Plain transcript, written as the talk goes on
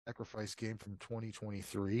Sacrifice Game from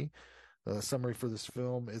 2023. Summary for this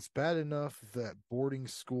film: it's bad enough that boarding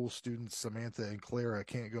school students Samantha and Clara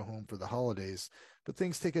can't go home for the holidays, but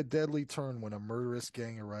things take a deadly turn when a murderous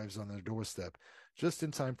gang arrives on their doorstep just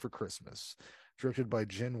in time for Christmas. Directed by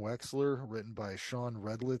Jen Wexler, written by Sean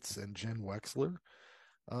Redlitz and Jen Wexler.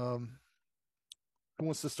 Um, who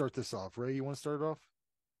wants to start this off? Ray, you want to start it off?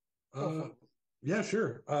 Go for it. Yeah,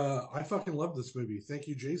 sure. I fucking love this movie. Thank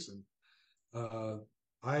you, Jason. Uh,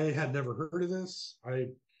 I had never heard of this. I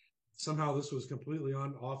somehow this was completely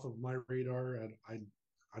on off of my radar, and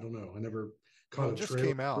I don't know. I never Well, caught it a just trailer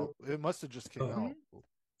came for it. out. It must have just came Uh, out. Mhm.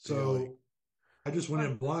 Yeah, like so I just went Uh,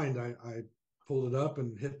 in blind. I pulled it up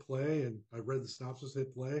and hit play, and I read the synopsis,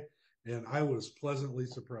 hit play, and I was pleasantly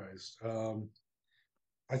surprised.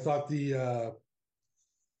 I thought the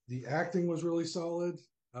acting was really solid.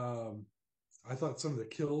 Um, I thought some of the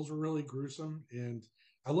kills were really gruesome, and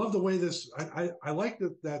I love the way this. I like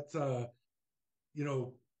that you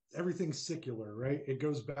know everything's secular, right? It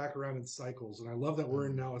goes back around in cycles, and I love that we're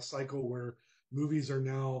in mm, now a cycle where movies are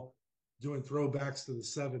now doing throwbacks to the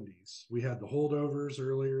 '70s. We had the holdovers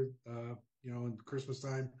earlier, in Christmas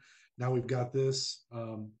time. Now we've got this.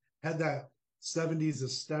 Had that '70s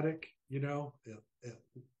aesthetic,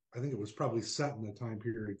 I think it was probably set in the time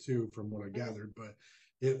period too, from what I mhm. gathered, but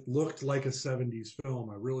it looked like a '70s film.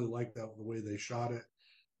 I really liked that the way they shot it.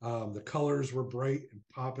 The colors were bright and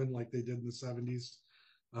popping like they did in the '70s.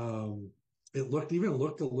 Um, it looked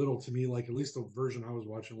a little to me like, at least the version I was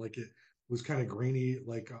watching, like it was kind of grainy,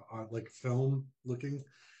 like film looking.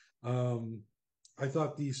 Um, I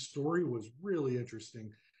thought the story was really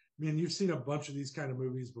interesting. I mean, you've seen a bunch of these kind of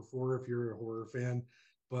movies before if you're a horror fan,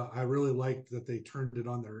 but I really liked that they turned it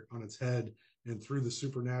on its head and threw the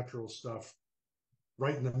supernatural stuff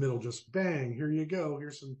right in the middle. Just bang, here you go.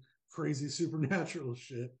 Here's some crazy supernatural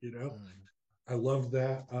shit. mm. I loved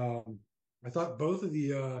that. I thought both of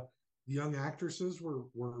the young actresses were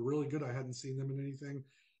really good. I hadn't seen them in anything,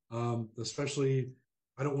 especially.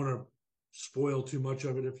 I don't want to spoil too much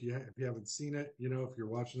of it if you haven't seen it. If you're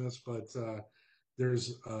watching this, but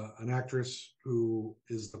there's an actress who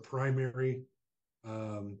is the primary.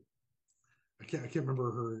 Um, I can't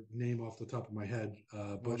remember her name off the top of my head,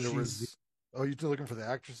 Well, but there she's the was. Oh, you're looking for the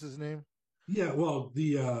actress's name? yeah. Well,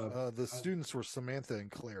 The uh, students were Samantha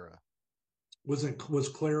and Clara. was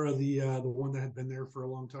Clara the one that had been there for a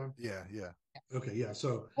long time? Yeah, yeah. Okay, yeah.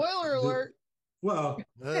 So Spoiler the alert. well,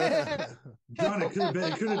 John, it could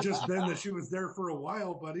have just been that she was there for a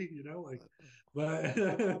while, buddy. But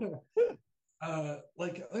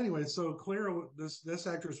like anyway, so Clara, this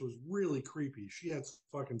actress was really creepy. She had some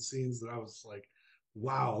fucking scenes that I was like,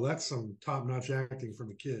 wow, that's some top notch acting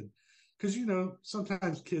from a kid. Because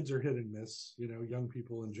sometimes kids are hit and miss. Young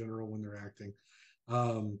people in general when they're acting.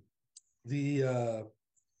 Um, the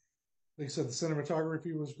like I said, the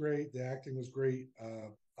cinematography was great. The acting was great.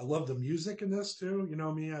 I love the music in this too. You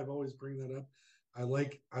know me, I've always bring that up. I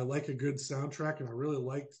like a good soundtrack, and I really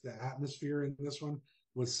liked the atmosphere in this one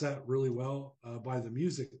was set really well by the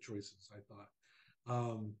music choices. I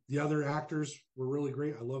thought the other actors were really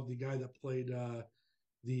great. I love the guy that played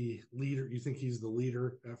the leader. You think he's the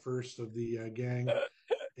leader at first of the gang,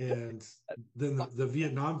 and then the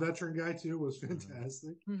Vietnam veteran guy too was Mhm.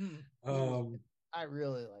 fantastic. He was. Um, I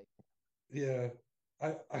really like. yeah,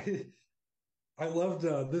 I loved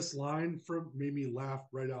this line from made me laugh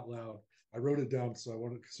right out loud. I wrote it down so I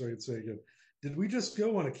could say it again. Did we just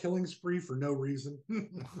go on a killing spree for no reason?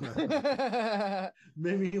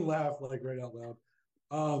 Made me laugh like right out loud.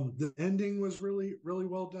 The ending was really really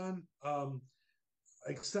well done.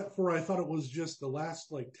 Except for I thought it was just the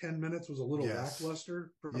last like 10 minutes was a little Yes,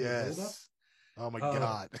 lackluster from the buildup. yes. Oh my Uh,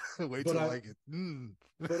 God! Wait but till I I get. Mm.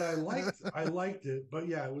 but I liked it. But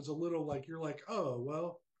yeah, it was a little like you're like, oh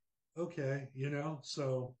well, okay,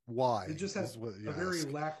 so it Why just is had what you a very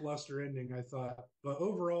ask. lackluster ending, I thought. But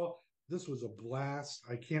overall, this was a blast.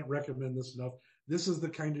 I can't recommend this enough. This is the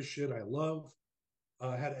kind of shit I love.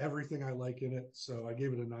 Had everything I like in it, so I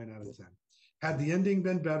gave it a 9 out of 10. Had the ending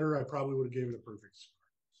been better, I probably would have gave it a perfect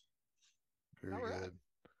score. All Very right. good,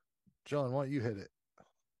 John. Why don't you hit it?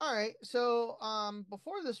 All right. So,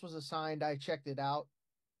 before this was assigned, I checked it out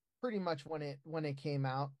pretty much when it came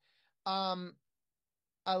out. Um,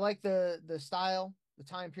 I like the style, the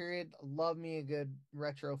time period. Love me a good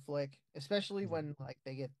retro flick, especially when like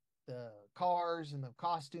they get the cars and the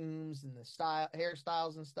costumes and the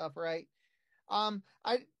hairstyles and stuff, right?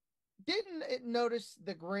 I didn't notice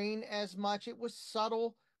the grain as much. It was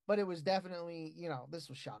subtle, but it was definitely, this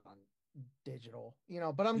was shot on digital,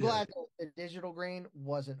 but I'm Yeah, glad that the digital grain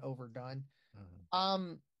wasn't overdone. Mhm.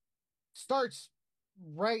 Um, Starts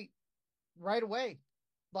right right away.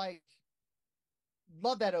 like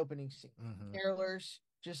love that opening scene. Hmm. Carolers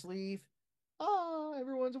just leave. Oh,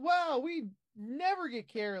 everyone's wow, we never get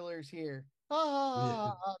carolers here. Yeah.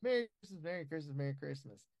 Ah, Merry Christmas, Merry Christmas, Merry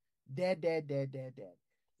Christmas. Dead, dead, dead, dead, dead.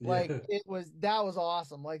 Like Yeah. that was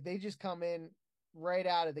awesome. Like they just come in right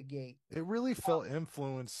out of the gate. It really felt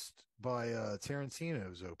influenced by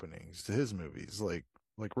Tarantino's openings to his movies, like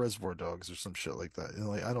Reservoir Dogs or some shit like that. And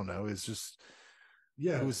like I don't know, it's just it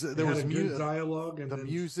Yeah. was It there had was a good dialogue and the then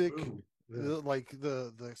music, boom. Yeah. like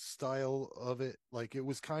the style of it, like it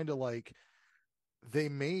was kind of like they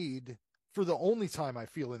made for the only time I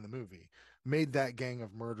feel in the movie made that gang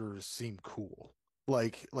of murderers seem cool.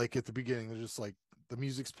 Like at the beginning, they're just like the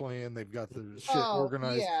music's playing, they've got the shit Oh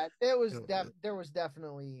organized. yeah, You know, there was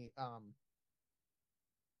definitely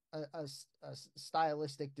a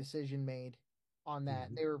stylistic decision made on that.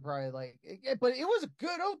 Mhm. They were probably like, but it was a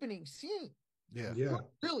good opening scene. yeah. It Yeah. was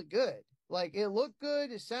really good. Like it looked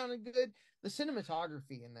good. It sounded good. The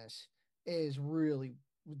cinematography in this is really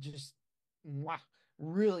just wow,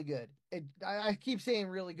 really good. I keep saying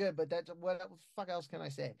really good, but that's what the fuck else can I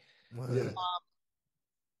say? Yeah.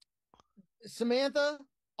 Samantha,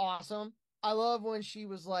 awesome. I love when she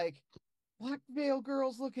was like, "Black veil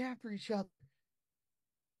girls look after each other."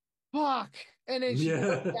 Fuck, and then she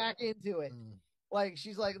goes Yeah. back into it. Mm. Like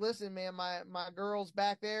she's like, "Listen, man, my girl's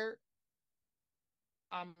back there.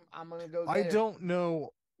 I'm gonna go I get her." don't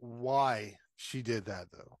know why she did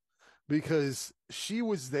that though, because she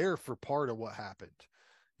was there for part of what happened.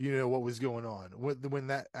 You know what was going on when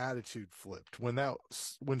that attitude flipped,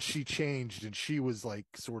 when she changed and she was like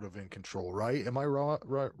sort of in control, right? Am I wrong?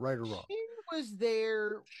 Right or wrong? She was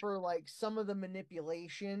there for like some of the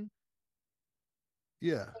manipulation.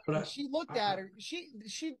 Yeah, But And she looked at I her. She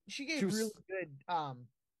she gave really was. good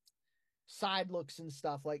side looks and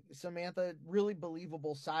stuff. Like Samantha, really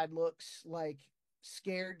believable side looks. Like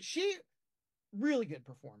scared. She really good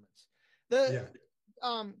performance. The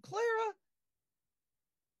yeah. Clara,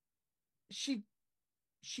 she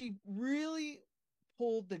she really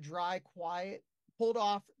pulled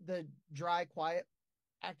off the dry quiet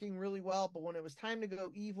acting really well. But when it was time to go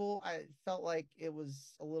evil, I felt like it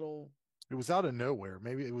was a little. It was out of nowhere.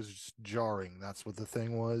 Maybe it was just jarring. That's what the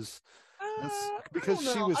thing was. That's I because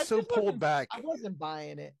don't she know. was so I wasn't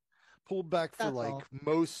buying it. pulled back for That's like all.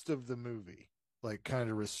 most of the movie, like kind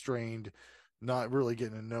of restrained, not really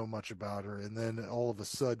getting to know much about her. And then all of a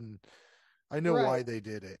sudden, I know Right. why they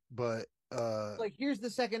did it, but Like here's the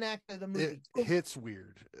second act of the it movie. hits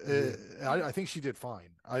weird. Yeah. I think she did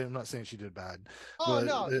fine. I am not saying she did bad, Oh but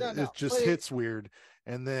no, no, it no. just But hits weird.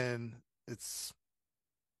 And then it's,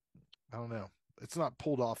 I don't know, it's not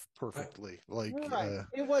pulled off I, perfectly. Like right.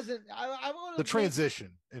 It wasn't. I would the have maybe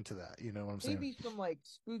transition into that, you know what I'm saying? maybe some like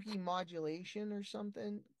spooky modulation or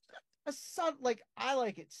something. A subtle, like I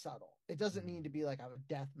like it subtle. It doesn't need to be like a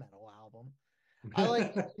death metal album. I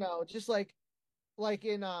like it, just like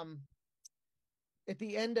in at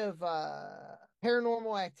the end of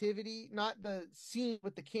Paranormal Activity, not the scene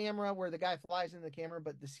with the camera where the guy flies in the camera,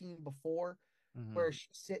 but the scene before Mm-hmm. where she's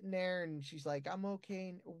sitting there and she's like, "I'm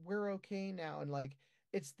okay, we're okay now," and like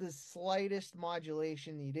it's the slightest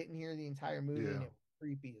modulation you didn't hear the entire movie, and Yeah. it was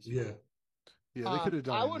creepy as fuck. yeah. Yeah, they could have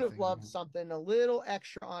done I would have anything. loved something a little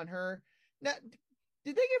extra on her. Now,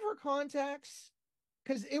 did they give her contacts?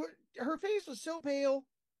 Because her face was so pale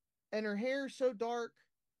and her hair so dark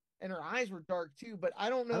and her eyes were dark too. But I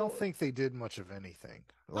don't I don't know, think they did much of anything,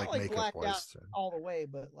 not like like makeup blacked out wise. all the way,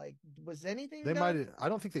 but like was anything They might done? have, I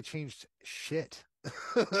don't think they changed shit.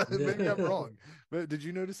 Maybe I'm Yeah. wrong. But did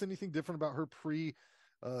you notice anything different about her pre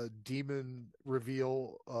demon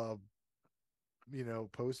reveal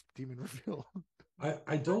post demon reveal?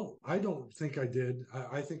 I don't think I did.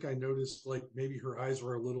 I think I noticed like maybe her eyes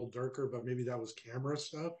were a little darker, but maybe that was camera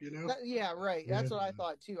stuff, you know? Yeah, right. Yeah. That's what I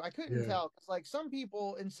thought too. I couldn't Yeah. tell because like some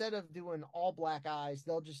people instead of doing all black eyes,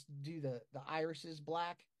 they'll just do the irises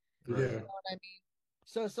black. You Right. Yeah. know what I mean?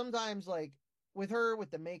 So sometimes like with her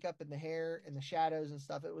with the makeup and the hair and the shadows and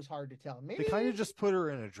stuff, it was hard to tell. They Maybe kind they of just put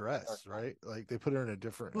her in a dark dress, eye. right? Like they put her in a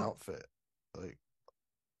different Well, outfit. Like,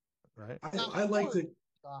 right? I Some liked of it. the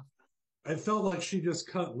stuff. I felt like she just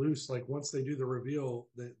cut loose. Like once they do the reveal,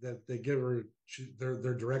 that they give her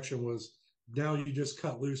their direction was now you just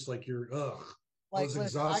cut loose. Like you're I Like, was listen, I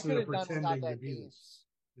exhausted could of have done without pretending to that be this. dance.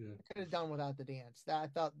 Yeah. I could have done without the dance. That I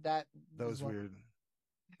thought that That was was like, weird.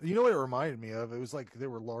 You know what it reminded me of? It was like they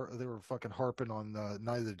were fucking harping on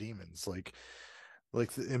Night of the Demons. Like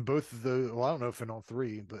in both of the, well, I don't know if in all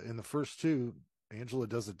three, but in the first two, Angela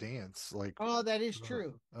does a dance. Like oh, that is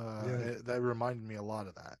true. Yeah. that reminded me a lot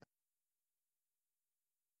of that.